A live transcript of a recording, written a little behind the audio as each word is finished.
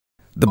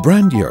The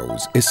brand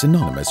Yo's is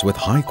synonymous with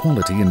high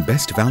quality and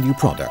best value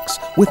products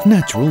with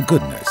natural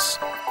goodness.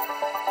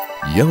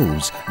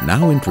 Yo's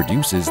now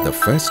introduces the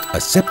first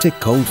aseptic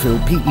cold fill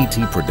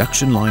PET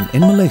production line in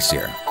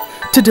Malaysia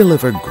to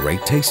deliver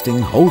great tasting,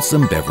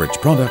 wholesome beverage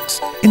products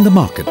in the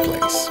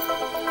marketplace.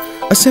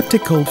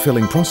 Aseptic cold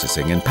filling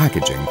processing and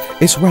packaging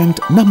is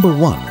ranked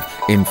 #1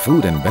 in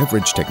food and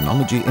beverage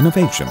technology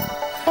innovation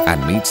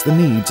and meets the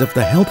needs of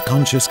the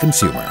health-conscious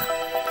consumer.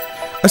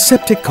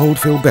 Aseptic cold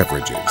fill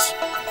beverages.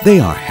 They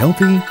are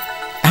healthy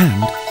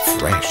and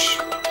fresh.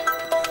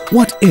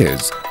 What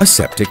is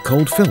aseptic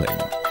cold filling?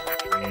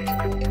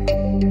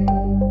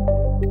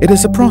 It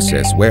is a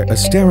process where a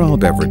sterile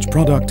beverage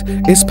product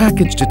is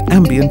packaged at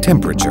ambient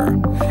temperature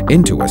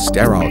into a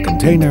sterile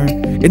container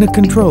in a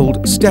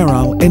controlled,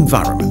 sterile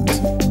environment.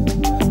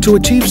 To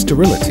achieve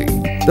sterility,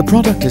 the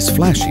product is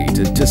flash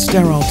heated to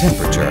sterile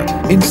temperature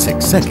in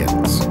 6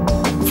 seconds.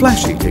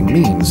 Flash heating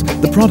means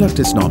the product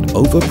is not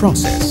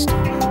over-processed,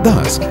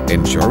 thus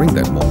ensuring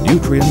that more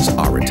nutrients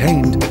are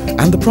retained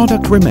and the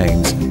product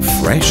remains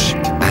fresh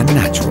and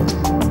natural.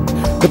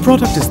 The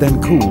product is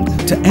then cooled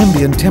to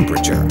ambient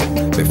temperature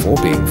before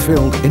being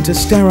filled into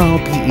sterile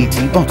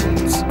PET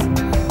bottles.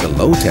 The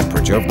low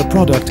temperature of the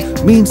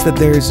product means that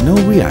there is no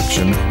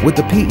reaction with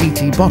the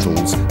PET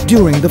bottles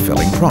during the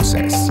filling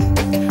process.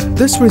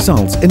 This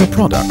results in a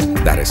product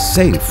that is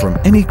safe from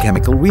any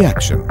chemical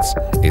reactions,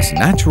 is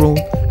natural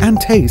and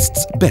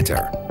tastes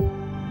better.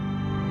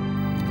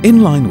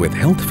 In line with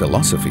health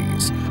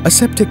philosophies,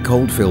 aseptic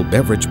cold fill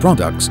beverage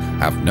products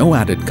have no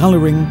added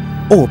coloring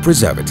or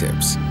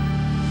preservatives.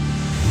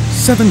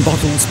 7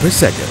 bottles per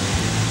second.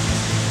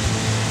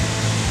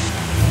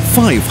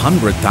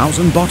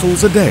 500,000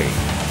 bottles a day.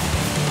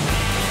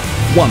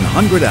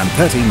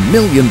 130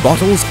 million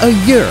bottles a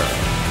year.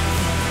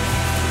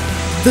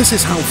 This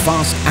is how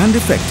fast and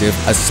effective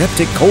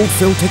aseptic cold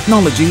fill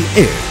technology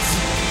is.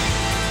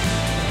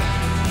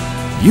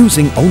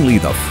 Using only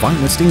the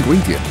finest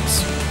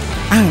ingredients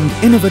and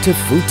innovative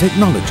food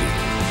technology,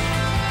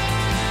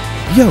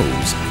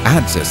 Yo's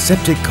adds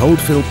aseptic cold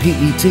fill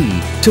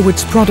PET to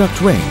its product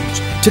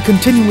range to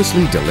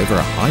continuously deliver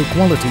high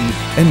quality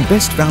and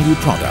best value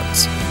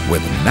products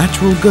with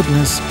natural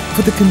goodness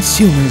for the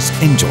consumer's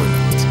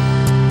enjoyment.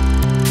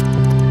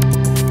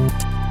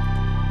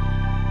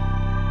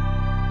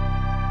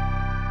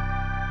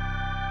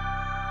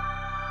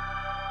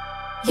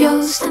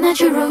 Yo's the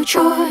natural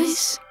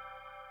choice.